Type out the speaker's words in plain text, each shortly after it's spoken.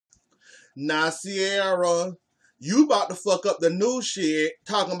Now, Sierra, you about to fuck up the new shit,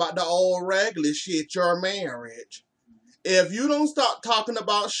 talking about the old regular shit, your marriage. If you don't stop talking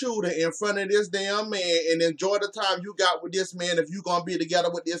about Shooter in front of this damn man and enjoy the time you got with this man, if you gonna be together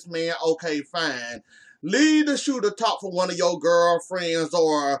with this man, okay, fine. Leave the Shooter talk for one of your girlfriends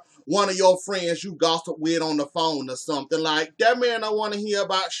or one of your friends you gossip with on the phone or something. Like, that man don't want to hear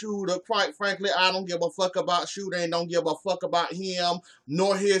about Shooter. Quite frankly, I don't give a fuck about Shooter and don't give a fuck about him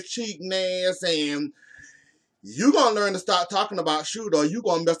nor his cheating ass. And you gonna learn to stop talking about Shooter, or you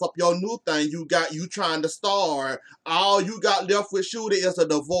gonna mess up your new thing you trying to start. All you got left with Shooter is a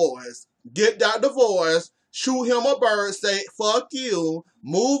divorce. Get that divorce, shoot him a bird, say fuck you,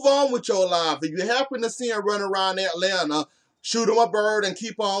 move on with your life. If you happen to see him running around Atlanta, shoot him a bird and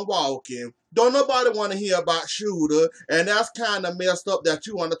keep on walking. Don't nobody want to hear about Shooter, and that's kind of messed up that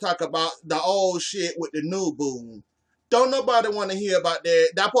you want to talk about the old shit with the new boo. Don't nobody want to hear about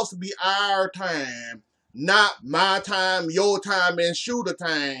that. That's supposed to be our time. Not my time, your time, and Shooter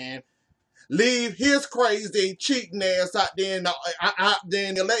time. Leave his crazy cheating ass out there and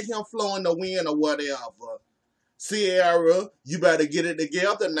let him flow in the wind or whatever. Sierra, you better get it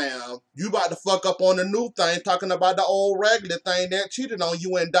together now. You about to fuck up on the new thing, talking about the old regular thing that cheated on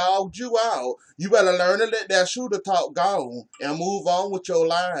you and dogged you out. You better learn to let that Shooter talk go and move on with your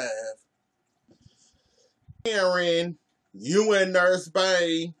life. Karen, you and Nurse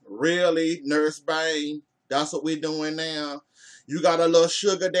Bay, really, Nurse Bay, that's what we're doing now. You got a little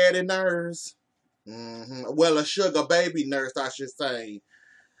sugar daddy nurse. Well, a sugar baby nurse, I should say.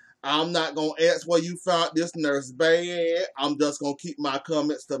 I'm not going to ask where you found this Nurse Bay at. I'm just going to keep my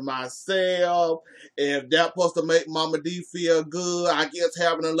comments to myself. If that's supposed to make Mama D feel good, I guess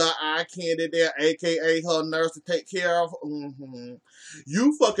having a little eye candy there, a.k.a. her nurse to take care of.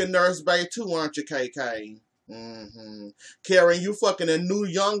 You fucking Nurse Bay too, aren't you, KK? Karen, you fucking a new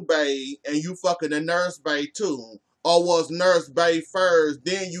young bae, and you fucking a Nurse Bae too. Or was Nurse Bae first,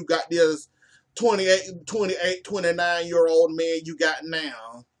 then you got this 29-year-old man you got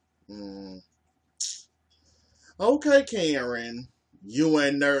now. Okay, Karen, you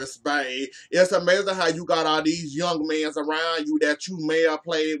and Nurse Bae. It's amazing how you got all these young men around you that you may have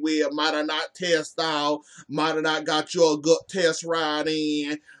played with, might have not tested out, might have not got you a good test ride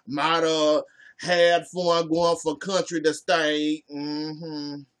in, might have had fun going from country to state.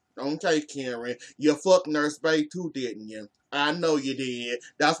 Okay, Karen. You fucked Nurse Bae too, didn't you? I know you did.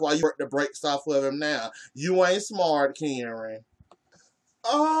 That's why you worked the brakes off of him now. You ain't smart, Karen.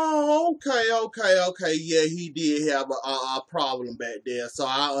 Oh, okay. Yeah, he did have a problem back there, so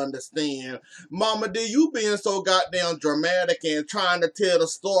I understand. Mama D, you being so goddamn dramatic and trying to tell the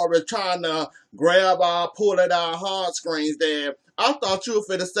story, trying to pull it out heartstrings there. I thought you were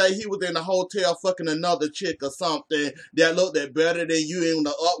finna say he was in the hotel fucking another chick or something that looked better than you in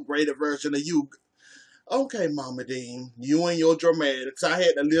the upgraded version of you. Okay, Mama D, you and your dramatics. I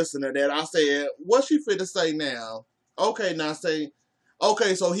had to listen to that. I said, what she finna say now? Okay, now say...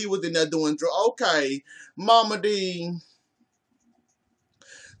 Okay, so he was in there doing drugs. Okay, Mama D.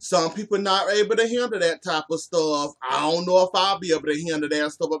 Some people not able to handle that type of stuff. I don't know if I'll be able to handle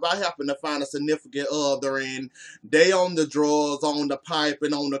that stuff if I happen to find a significant other and they on the drugs, on the pipe,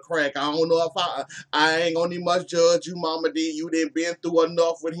 and on the crack. I don't know if I ain't gonna need much judge you, Mama D. You done been through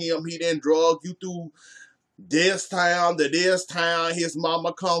enough with him. He done drug you through this town to this town. His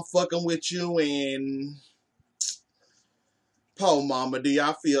mama come fucking with you and... Oh, Mama D,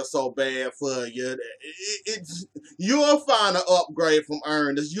 I feel so bad for you. You'll find an upgrade from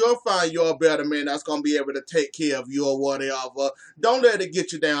Ernest. You'll find you're a better man that's going to be able to take care of you or whatever. Don't let it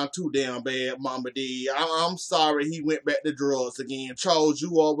get you down too damn bad, Mama D. I'm sorry he went back to drugs again. Chose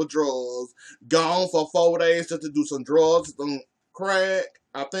you over drugs. Gone for 4 days just to do some drugs, some crack.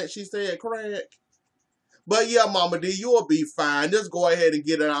 I think she said crack. But yeah, Mama D, you'll be fine. Just go ahead and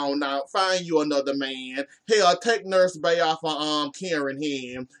get it on out. Find you another man. Hell, take Nurse Bae off of Karen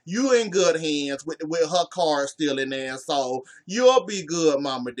hand. You in good hands with her car still in there, so you'll be good,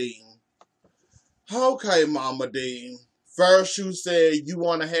 Mama D. Okay, Mama D. First you said you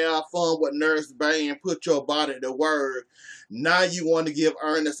want to have fun with Nurse Bae and put your body to work. Now you want to give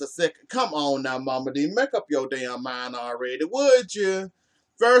Ernest a second. Come on now, Mama D. Make up your damn mind already, would you?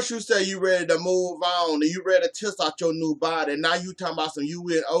 First you say you ready to move on and you ready to test out your new body. Now you talking about some you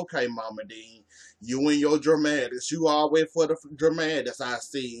in. Okay, Mama D. You and your dramatics. You always for the dramatics, I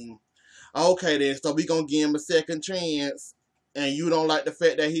see. Okay then, so we gonna give him a second chance. And you don't like the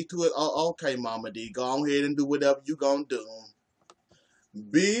fact that he took it. Oh, okay, Mama D. Go ahead and do whatever you gonna do.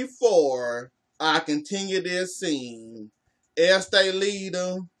 Before I continue this scene, Estee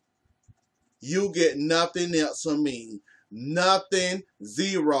Leader, you get nothing else from me. Nothing,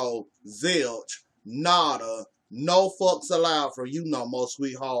 zero, zilch, nada, no fucks allowed from you no more,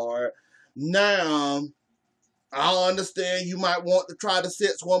 sweetheart. Now, I understand you might want to try to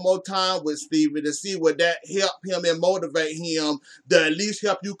sex one more time with Stevie to see would that help him and motivate him to at least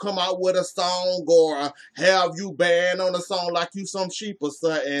help you come out with a song or have you banned on a song like you some sheep or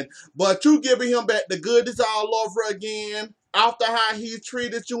something. But you giving him back the goodies all over again after how he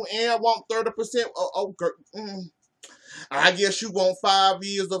treated you and want 30%. I guess you want 5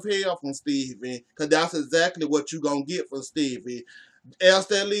 years of hell from Stevie, because that's exactly what you going to get from Stevie.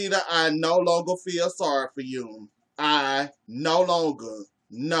 Episde leader, I no longer feel sorry for you. I no longer.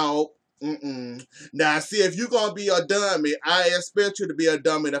 No. Now, see, if you're going to be a dummy, I expect you to be a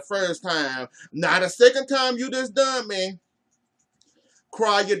dummy the first time. Now, the second time you this dummy,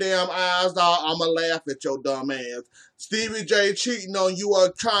 cry your damn eyes out. I'ma laugh at your dumb ass. Stevie J cheating on you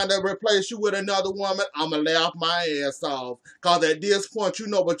or trying to replace you with another woman, I'ma laugh my ass off. Because at this point, you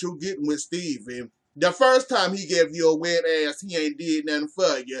know what you're getting with Stevie. The first time he gave you a wet ass, he ain't did nothing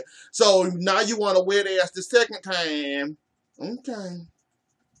for you. So now you want a wet ass the second time. Okay.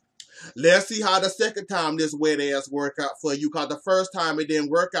 Let's see how the second time this wet ass work out for you. Because the first time it didn't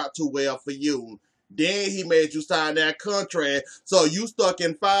work out too well for you. Then he made you sign that contract. So you stuck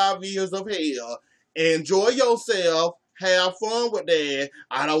in 5 years of hell. Enjoy yourself. Have fun with that.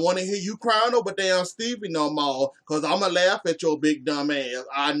 I don't want to hear you crying over damn Stevie no more, because I'm going to laugh at your big dumb ass.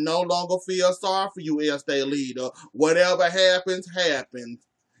 I no longer feel sorry for you, Episde leader. Whatever happens, happens.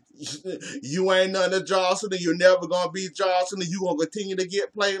 You ain't nothing to Jocelyn. You're never going to be Jocelyn. You're going to continue to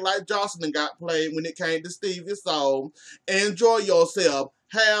get played like Jocelyn got played when it came to Stevie. So, enjoy yourself.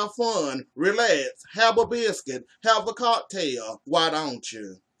 Have fun. Relax. Have a biscuit. Have a cocktail. Why don't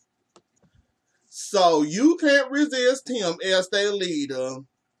you? So you can't resist him, Episde leader,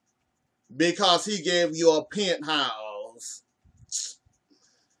 because he gave you a penthouse.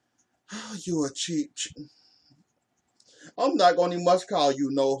 Oh, you a cheap. I'm not going to much call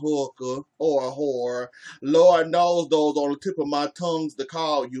you no hooker or a whore. Lord knows those on the tip of my tongues to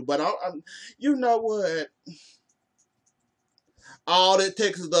call you. But I'm you know what? All it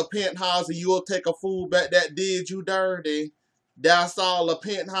takes is a penthouse and you'll take a fool back that did you dirty. That's all, a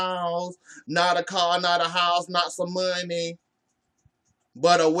penthouse, not a car, not a house, not some money,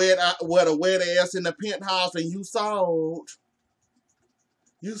 but a wet ass in the penthouse and you sold.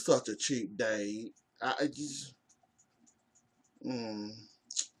 You such a cheap date.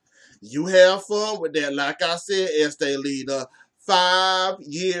 You have fun with that. Like I said, Episde leader, 5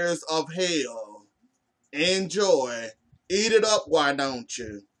 years of hell. Enjoy. Eat it up, why don't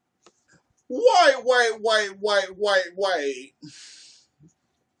you? Wait.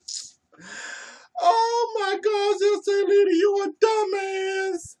 Oh my gosh, Episde leader, you a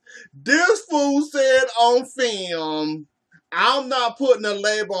dumbass. This fool said on film, I'm not putting a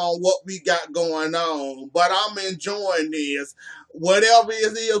label on what we got going on, but I'm enjoying this. Whatever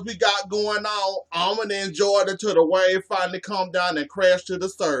it is we got going on, I'm going to enjoy it until the wave finally come down and crash to the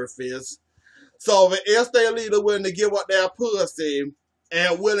surface. So if Episde leader willing to give up that pussy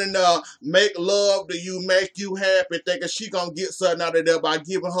and willing to make love to you, make you happy, thinking she gonna get something out of there by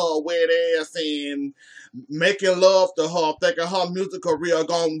giving her a wet ass and making love to her, thinking her music career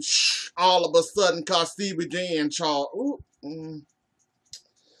gonna all of a sudden cause Stevie J in charge.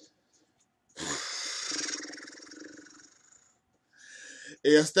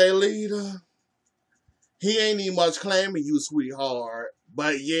 Episde leader, he ain't even much claiming you, sweetheart,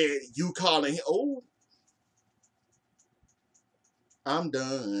 but yeah, you calling him. Oh, I'm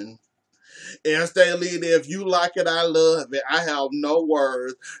done. Episde leader, if you like it, I love it. I have no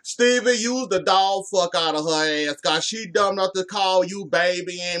words. Stevie, use the dog fuck out of her ass, cause she dumb enough to call you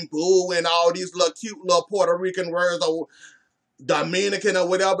baby and boo and all these little cute little Puerto Rican words or Dominican or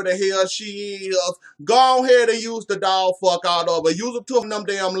whatever the hell she is. Go ahead and use the dog fuck out of her. Use her till them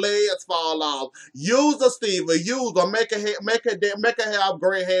damn legs fall off. Use her, Stevie. Use her. Make her have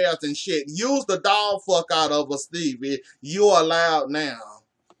gray hairs and shit. Use the dog fuck out of her, Stevie. You're allowed now.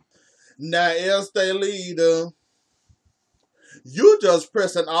 Now, Episde leader, you just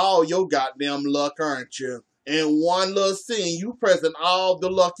pressing all your goddamn luck, aren't you? In one little scene, you pressing all the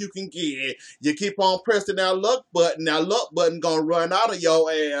luck you can get. You keep on pressing that luck button gonna run out of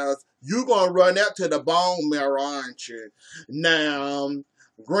your ass. You gonna run that to the bone marrow, aren't you? Now,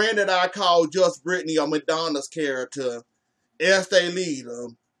 granted I called Just Brittany or Madonna's character, Episde leader,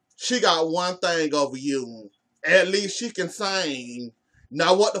 she got one thing over you. At least she can sing.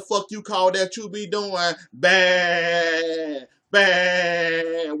 Now what the fuck you call that you be doing? Bad.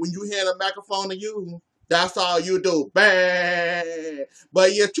 When you hand a microphone to you, That's all you do. Bad.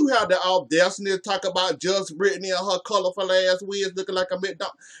 But yet you have the audacity to talk about just Brittany and her colorful ass wigs looking like a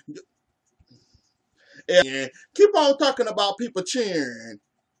McDonald's. And keep on talking about people cheering.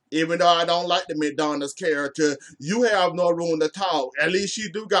 Even though I don't like the McDonald's character, you have no room to talk. At least she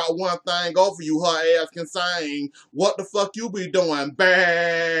do got one thing over you. Her ass can sing. What the fuck you be doing?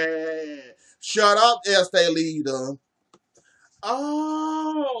 Bad. Shut up, Estee Leader.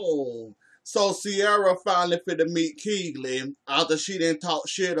 Oh. So Sierra finally fit to meet Keegley after she didn't talk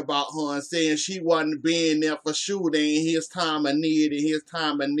shit about her and saying she wasn't being there for shooting in his time of need and his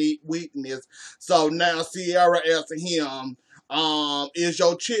time of weakness. So now Sierra asking him, is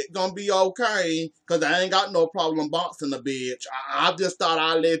your chick gonna be okay? Cause I ain't got no problem boxing the bitch. I just thought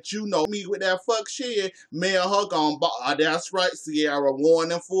I'd let you know me with that fuck shit. Me and her gonna box. That's right, Sierra.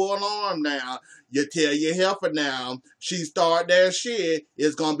 Warning, full alarm now. You tell your helper now. She start that shit.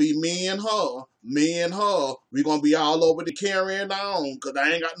 It's gonna be me and her. Me and her. We gonna be all over the carrying on. Cause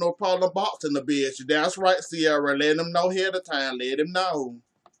I ain't got no problem boxing the bitch. That's right, Sierra. Let him know ahead of time. Let him know.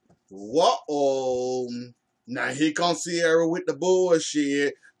 Whoa. Now here comes Sierra with the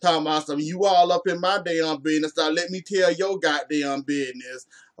bullshit. Talking about some, you all up in my damn business. Now let me tell your goddamn business.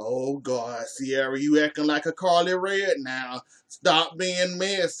 Oh God, Sierra, you acting like a Carly Red now. Stop being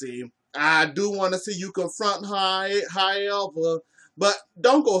messy. I do want to see you confront her, however. But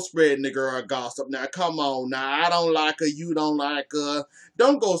don't go spreading the girl gossip now. Come on now. I don't like her. You don't like her.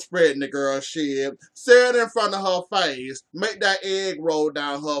 Don't go spreading the girl shit. Say it in front of her face. Make that egg roll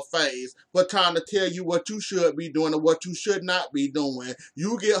down her face for trying to tell you what you should be doing and what you should not be doing.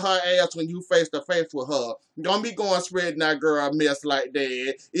 You get her ass when you face to face with her. Don't be going spreading that girl a mess like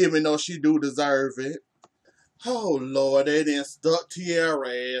that, even though she do deserve it. Oh, Lord, they done stuck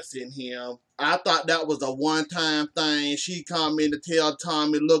Tiara ass in him. I thought that was a one-time thing. She come in to tell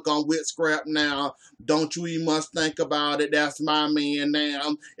Tommy, look, I'm with Scrap now. Don't you even must think about it. That's my man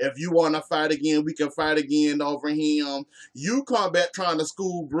now. If you want to fight again, we can fight again over him. You come back trying to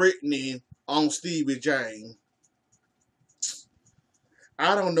school Brittany on Stevie J.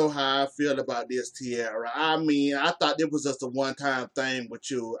 I don't know how I feel about this, Tiara. I mean, I thought it was just a one-time thing with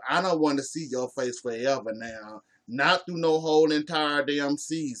you. I don't want to see your face forever now. Not through no whole entire damn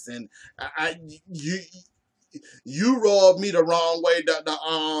season. You rubbed me the wrong way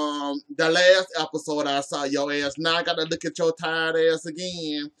the last episode I saw your ass. Now I gotta look at your tired ass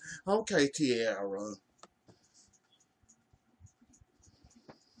again. Okay, Tiara.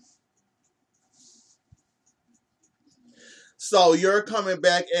 So you're coming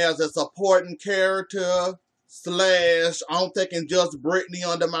back as a supporting character / I'm taking just Brittany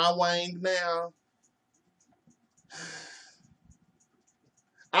under my wing now.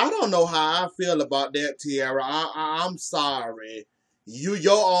 I don't know how I feel about that, Tiara. I'm sorry.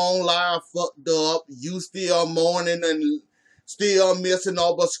 Your own life fucked up. You still mourning and still missing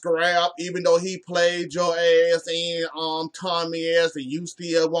over Scrap, even though he played your ass and Tommy ass, and you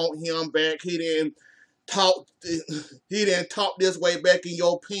still want him back. He didn't talk this way back in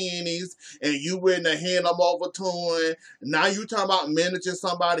your pennies, and you wouldn't have hand them over to him. Now you talking about managing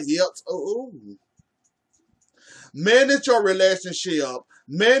somebody else. Ooh. Manage your relationship.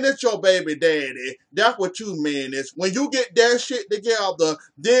 Manage your baby daddy. That's what you manage. When you get that shit together,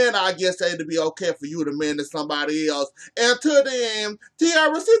 then I guess it'd be okay for you to manage somebody else. Until then,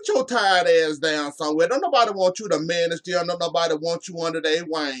 Tiara, sit your tired ass down somewhere. Don't nobody want you to manage them. Don't nobody want you under their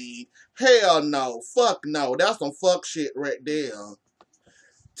wing. Hell no. Fuck no. That's some fuck shit right there.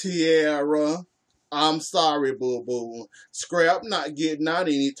 Tiara, I'm sorry, boo-boo. Scrap not getting out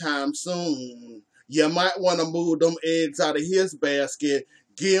anytime soon. You might want to move them eggs out of his basket,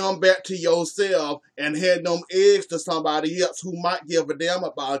 give them back to yourself, and hand them eggs to somebody else who might give a damn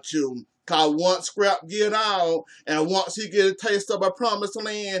about you. Cause once Scrap get out, and once he get a taste of a promised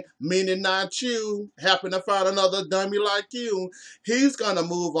land, meaning not you, happen to find another dummy like you, he's gonna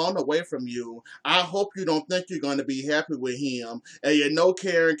move on away from you. I hope you don't think you're gonna be happy with him. And you know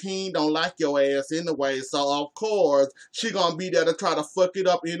Karen King don't like your ass anyway, so of course, she gonna be there to try to fuck it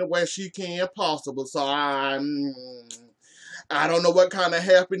up any way she can possible. So I don't know what kind of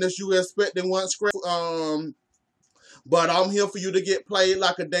happiness you expecting once Scrap, but I'm here for you to get played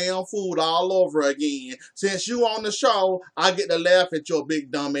like a damn fool all over again. Since you on the show, I get to laugh at your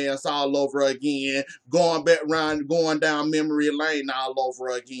big dumb ass all over again. Going back around, going down memory lane all over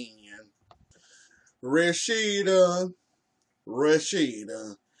again. Rashida.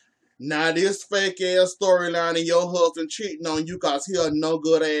 Now this fake ass storyline of your husband cheating on you cause he a no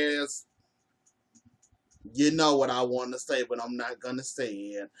good ass. You know what I want to say, but I'm not gonna say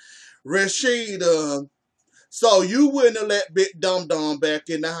it. Rashida. So you wouldn't have let Big Dum Dum back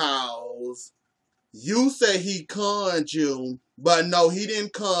in the house. You say he conned you, but no, he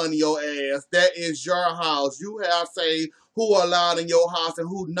didn't con your ass. That is your house. You have say who allowed in your house and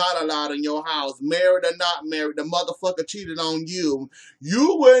who not allowed in your house. Married or not married, the motherfucker cheated on you.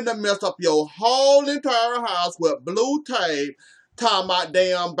 You wouldn't have messed up your whole entire house with blue tape. Talking about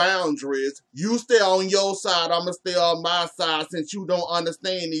damn boundaries. You stay on your side, I'ma stay on my side since you don't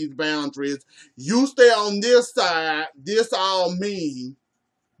understand these boundaries. You stay on this side, this all me.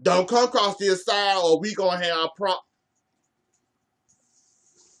 Don't come across this side or we gonna have a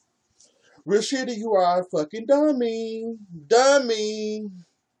Rashida, you are a fucking dummy. Dummy.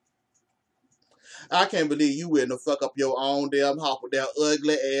 I can't believe you wouldn't fuck up your own damn house with that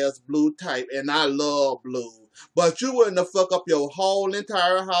ugly ass blue tape, and I love blue. But you wouldn't fuck up your whole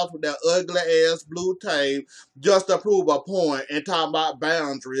entire house with that ugly ass blue tape just to prove a point and talk about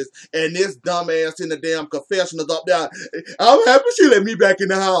boundaries. And this dumbass in the damn confessionals up there, I'm happy she let me back in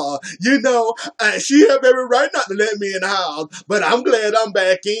the house. You know, she have every right not to let me in the house, but I'm glad I'm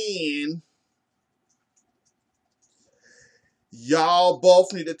back in. Y'all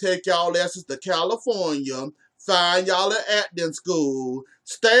both need to take y'all lessons to California. Find y'all an acting school.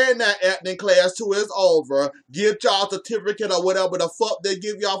 Stay in that acting class till it's over. Get y'all a certificate or whatever the fuck they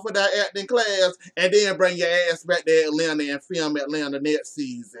give y'all for that acting class. And then bring your ass back to Atlanta and film Atlanta next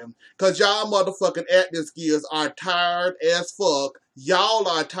season. Cause y'all motherfucking acting skills are tired as fuck. Y'all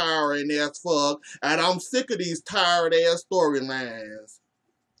are tiring as fuck. And I'm sick of these tired ass storylines.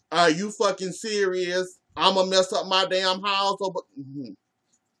 Are you fucking serious? I'ma mess up my damn house over.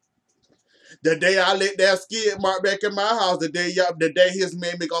 The day I let that skid mark back in my house, the day his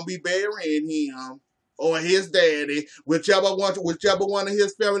mammy gonna be burying him. Or his daddy, whichever one of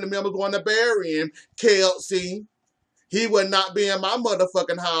his family members want to bury him, Kelsey. He would not be in my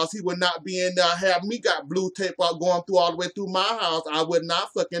motherfucking house. He would not be in there, have me got blue tape up going through all the way through my house. I would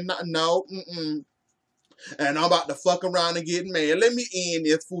not fucking, no, And I'm about to fuck around and get mad. Let me end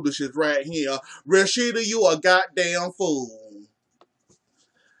this foolishness right here. Rashida, you a goddamn fool.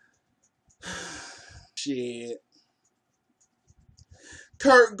 Shit.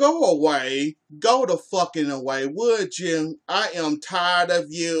 Kurt, go away. Go the fucking away, would you? I am tired of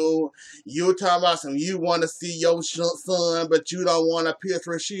you. You talking about some you want to see your son, but you don't want to piss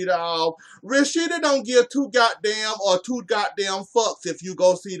Rashida off. Rashida don't give two goddamn fucks if you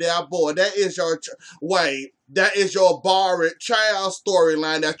go see that boy. That is your that is your borrowed child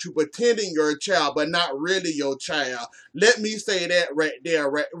storyline that you pretending you're a child, but not really your child. Let me say that right there,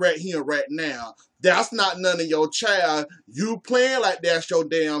 right here, right now. That's not none of your child. You playing like that's your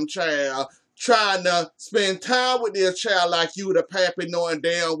damn child. Trying to spend time with this child like you the pappy, knowing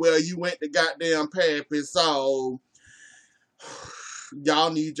damn well you ain't the goddamn pappy. So,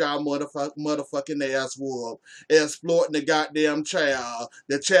 y'all need y'all motherfucking ass whooped. Exploiting the goddamn child.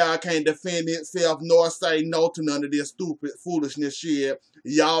 The child can't defend itself nor say no to none of this stupid foolishness shit.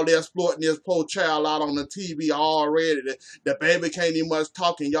 Y'all exploiting this poor child out on the TV already. The baby can't even much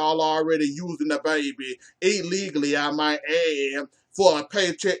talk and y'all already using the baby. Illegally, I might add. For a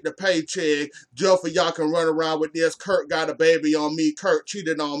paycheck to paycheck, just for y'all can run around with this. Kurt got a baby on me. Kurt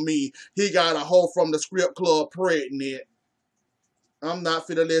cheated on me. He got a hoe from the script club pregnant. I'm not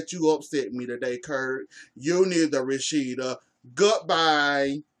finna let you upset me today, Kurt. You neither, Rashida.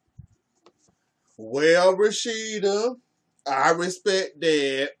 Goodbye. Well, Rashida, I respect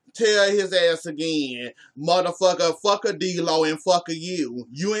that. Tell his ass again. Motherfucker, fuck a D-Lo and fuck a you.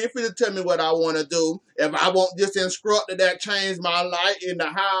 You ain't finna tell me what I want to do. If I want this instructor that changed my life in the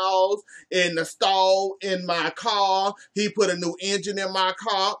house, in the stove, in my car, he put a new engine in my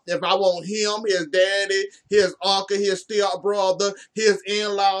car. If I want him, his daddy, his uncle, his stepbrother, his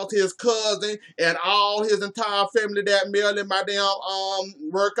in-laws, his cousin, and all his entire family that mailed in my damn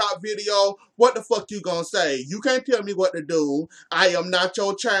workout video, what the fuck you gonna say? You can't tell me what to do. I am not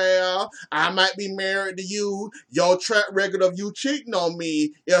your child. I might be married to you. Your track record of you cheating on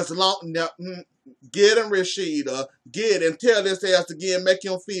me is long. Get him, Rashida. Get him. Tell this ass again. Make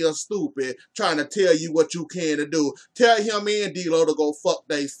him feel stupid. Trying to tell you what you can to do. Tell him and D-Lo to go fuck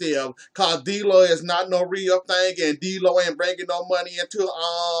theyself. Cause D-Lo is not no real thing. And D-Lo ain't bringing no money into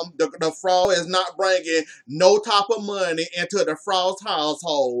the fraud is not bringing no type of money into the fraud's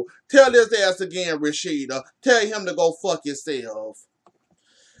household. Tell this ass again, Rashida. Tell him to go fuck himself.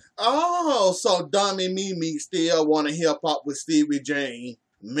 Oh, so Dummy Mimi still want to help out with Stevie Jane.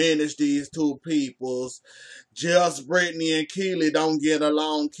 Manage these two peoples. Just Brittany and Keely don't get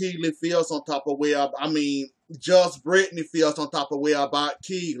along. Keely feels on top of just Brittany feels on top of where about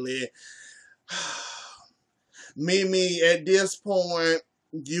Keely. Mimi, at this point,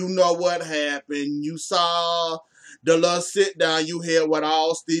 you know what happened. You saw The little sit down you had with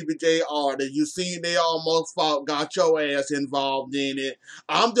all Stevie J artists. You seen they almost fought, got your ass involved in it.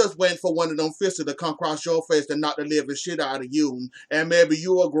 I'm just waiting for one of them fists to come across your face and knock the living shit out of you. And maybe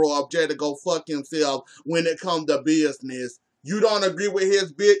you will grow up just to go fuck himself when it comes to business. You don't agree with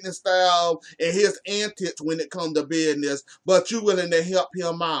his business style and his antics when it comes to business, but you willing to help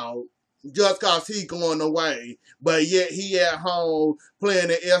him out just cause he going away. But yet he at home playing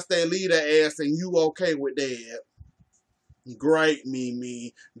the Estee Leader ass and you okay with that. Great,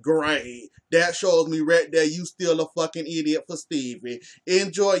 Mimi. Great. That shows me right there you still a fucking idiot for Stevie.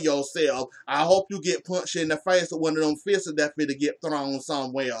 Enjoy yourself. I hope you get punched in the face with one of them fists that finna get thrown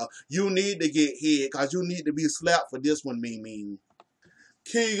somewhere. You need to get hit because you need to be slapped for this one, Mimi.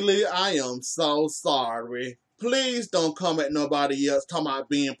 Keely, I am so sorry. Please don't come at nobody else talking about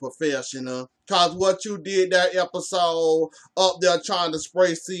being professional. Cause what you did that episode up there trying to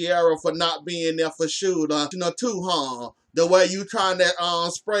spray Sierra for not being there for Shooter, too, huh? The way you trying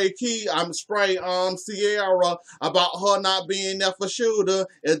to spray Sierra about her not being there for Shooter,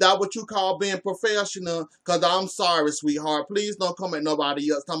 is that what you call being professional? Cause I'm sorry, sweetheart. Please don't come at nobody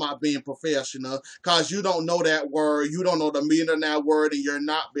else talking about being professional. Cause you don't know that word, you don't know the meaning of that word, and you're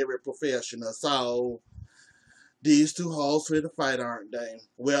not very professional. So these two hoes for the fight, aren't they?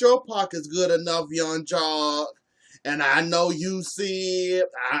 Well, your pocket's good enough, young Jock. And I know you see it.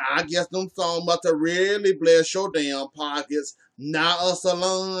 I guess them songs must have really blessed your damn pockets. Not a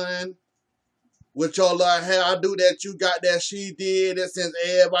salon. With your little hairdo that you got that she did it since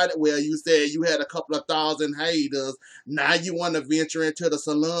everybody, well, you said you had a couple of thousand haters. Now you want to venture into the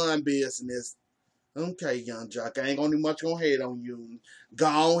salon business. Okay, young Jock, I ain't gonna do much gonna hate on you.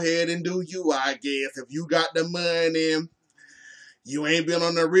 Go ahead and do you, I guess. If you got the money, you ain't been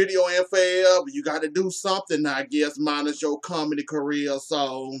on the radio in forever, you got to do something, I guess, minus your comedy career.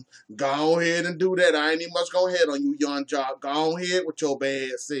 So go ahead and do that. I ain't even much gonna hate on you, young Jock. Go ahead with your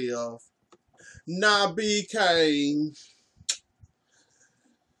bad self. Nah, BK.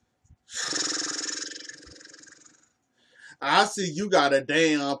 I see you got a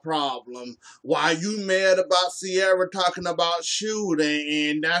damn problem. Why you mad about Sierra talking about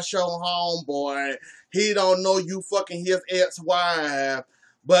shooting and that's your homeboy? He don't know you fucking his ex-wife.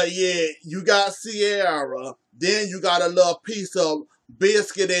 But yeah, you got Sierra. Then you got a little piece of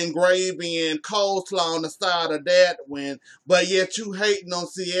biscuit and gravy and coleslaw on the side of that one. But yet you hating on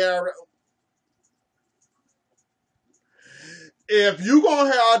Sierra. If you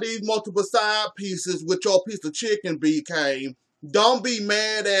gonna have these multiple side pieces with your piece of chicken, BK, don't be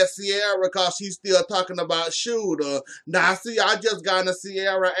mad at Sierra because she's still talking about Shooter. Now, see, I just got in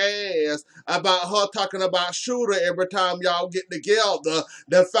Sierra ass about her talking about Shooter every time y'all get together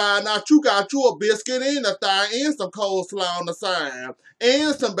to find out you got you a biscuit and a thigh and some coleslaw on the side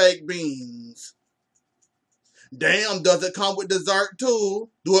and some baked beans. Damn, does it come with dessert too?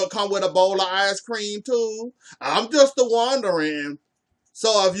 Do it come with a bowl of ice cream too? I'm just wondering.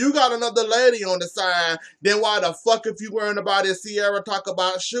 So if you got another lady on the side, then why the fuck if you worrying about it, Sierra talk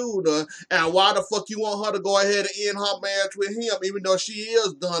about Shooter, and why the fuck you want her to go ahead and end her marriage with him, even though she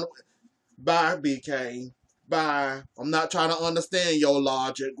is done with... Bye, BK. Bye. I'm not trying to understand your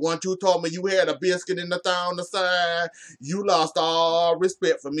logic. Once you told me you had a biscuit in the thigh on the side, you lost all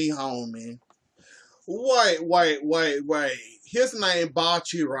respect for me, homie. Wait. His name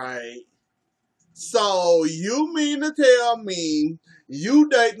Bocce, right? So you mean to tell me you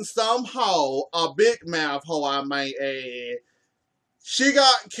dating some hoe, a big mouth hoe I may add. She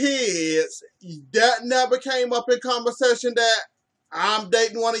got kids. That never came up in conversation that I'm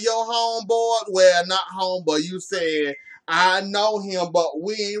dating one of your homeboys. Well, not homeboy, you said I know him, but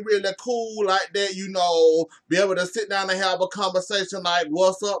we ain't really cool like that, you know. Be able to sit down and have a conversation like,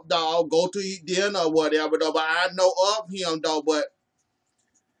 what's up, dog? Go to eat dinner or whatever, though. But I know of him, though, but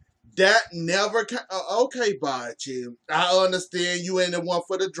that never came. Okay, Bocce. I understand you ain't the one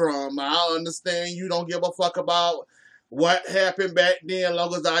for the drama. I understand you don't give a fuck about what happened back then, as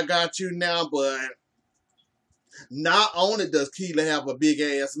long as I got you now, but not only does Keely have a big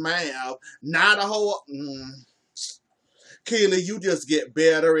ass mouth, not a whole... Keely, you just get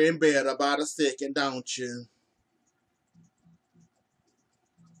better and better by the second, don't you?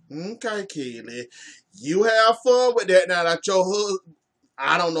 Okay, Keely. You have fun with that now that your husband,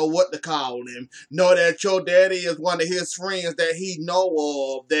 I don't know what to call him, know that your daddy is one of his friends that he know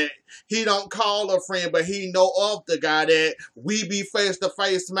of, that he don't call a friend, but he know of the guy that we be face to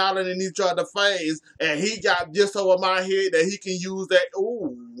face smiling in each other's face, and he got this over my head that he can use that,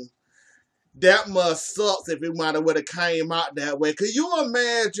 ooh. That must suck if it might have would have came out that way. Could you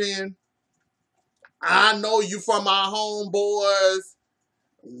imagine? I know you from my homeboys.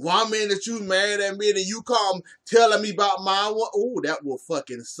 1 minute you mad at me, then you come telling me about my one. Ooh, that will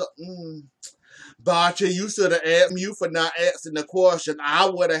fucking suck. Bacha, you should have asked me for not asking the question. I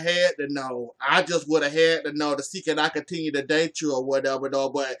would have had to know. I just would have had to know to see can I continue to date you or whatever, though.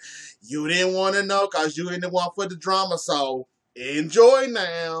 But you didn't want to know because you ain't the one for the drama. So enjoy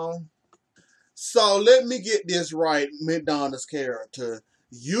now. So let me get this right, Madonna's character.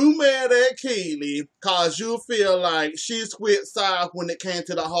 You mad at Keely because you feel like she switched sides when it came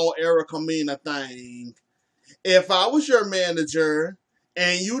to the whole Erica Mena thing. If I was your manager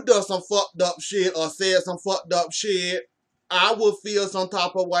and you done some fucked up shit or said some fucked up shit, I would feel some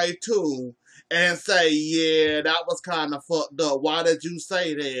type of way too and say, yeah, that was kind of fucked up. Why did you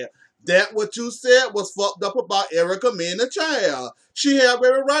say that? That what you said was fucked up about Erica Mena child. She have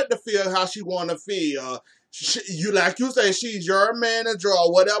every right to feel how she want to feel. You like you say, she's your manager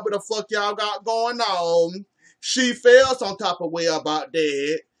or whatever the fuck y'all got going on. She felt some type of way about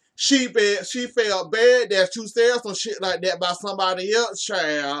that. She felt bad that you said some shit like that about somebody else's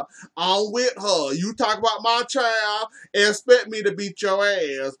child. I'm with her. You talk about my child, expect me to beat your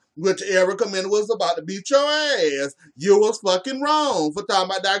ass. Which Erica Mena was about to beat your ass. You was fucking wrong for talking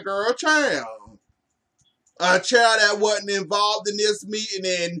about that girl child. A child that wasn't involved in this meeting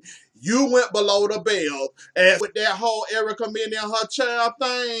and you went below the belt. And with that whole Erica Mena and her child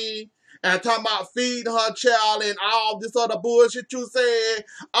thing, and talking about feeding her child and all this other bullshit you said,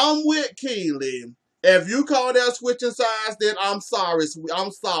 I'm with Keely. If you call that switching sides, then I'm sorry.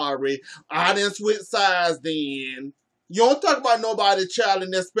 I'm sorry. I didn't switch sides then. You don't talk about nobody's child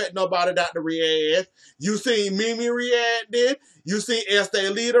and expect nobody not to react. You seen Mimi reacted. You seen Estee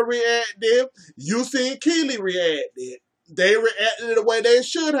Leader reacted. You seen Keely reacted. They reacted the way they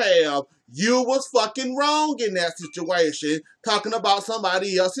should have. You was fucking wrong in that situation, talking about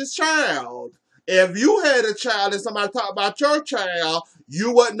somebody else's child. If you had a child and somebody talked about your child,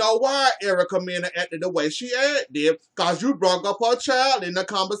 you wouldn't know why Erica Mena acted the way she acted, because you brought up her child in the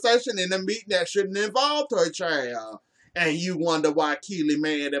conversation in the meeting that shouldn't involve her child. And you wonder why Keely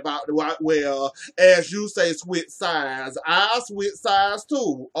mad about the well, as you say, switch sides. I switch sides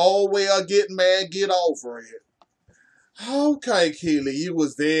too. Oh well, get mad, get over it. Okay, Keely, you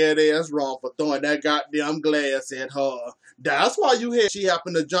was dead ass wrong for throwing that goddamn glass at her. That's why you had she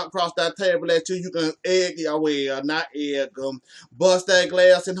happened to jump across that table at you. You can egg your well, not egg bust that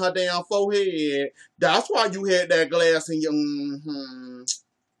glass in her damn forehead. That's why you had that glass in your.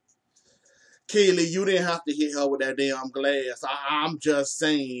 Keely, you didn't have to hit her with that damn glass. I'm just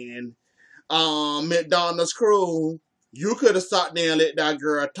saying. McDonald's crew. You could have sat there and let that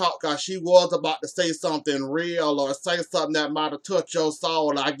girl talk because she was about to say something real or say something that might have touched your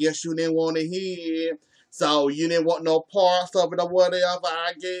soul. I guess you didn't want to hear it. So you didn't want no parts of it or whatever,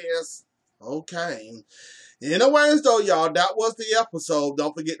 I guess. Okay. Anyways, though, y'all, that was the episode.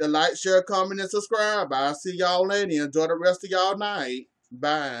 Don't forget to like, share, comment, and subscribe. I'll see y'all later. Enjoy the rest of y'all night.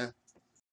 Bye.